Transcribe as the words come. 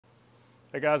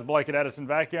Hey guys, Blake at Edison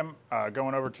Vacuum.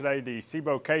 Going over today the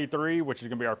Sebo K3, which is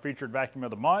going to be our featured vacuum of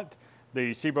the month.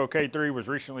 The Sebo K3 was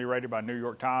recently rated by New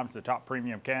York Times the top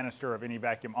premium canister of any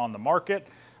vacuum on the market.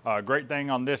 Great thing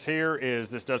on this here is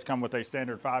this does come with a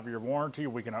standard 5-year warranty.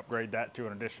 We can upgrade that to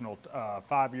an additional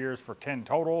 5 years for 10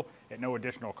 total at no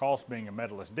additional cost, being a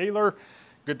Medalist dealer.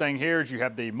 Good thing here is you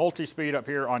have the multi-speed up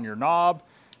here on your knob.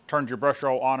 Turns your brush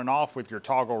roll on and off with your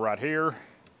toggle right here.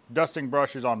 Dusting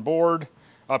brush is on board.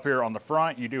 Up here on the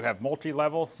front, you do have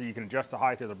multi-level, so you can adjust the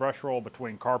height of the brush roll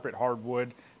between carpet,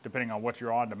 hardwood, depending on what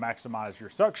you're on to maximize your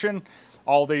suction.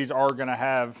 All these are gonna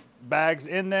have bags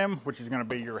in them, which is gonna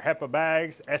be your HEPA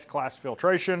bags, S-Class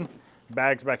filtration,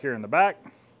 bags back here in the back.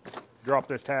 Drop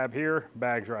this tab here,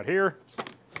 bags right here.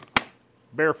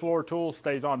 Bare floor tool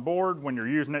stays on board. When you're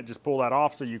using it, just pull that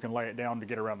off so you can lay it down to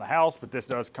get around the house, but this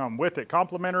does come with it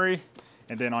complimentary.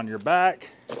 And then on your back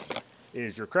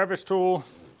is your crevice tool,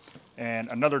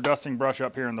 and another dusting brush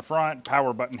up here in the front,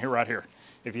 power button here right here.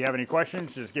 If you have any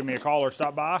questions, just give me a call or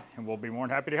stop by and we'll be more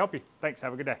than happy to help you. Thanks,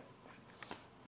 have a good day.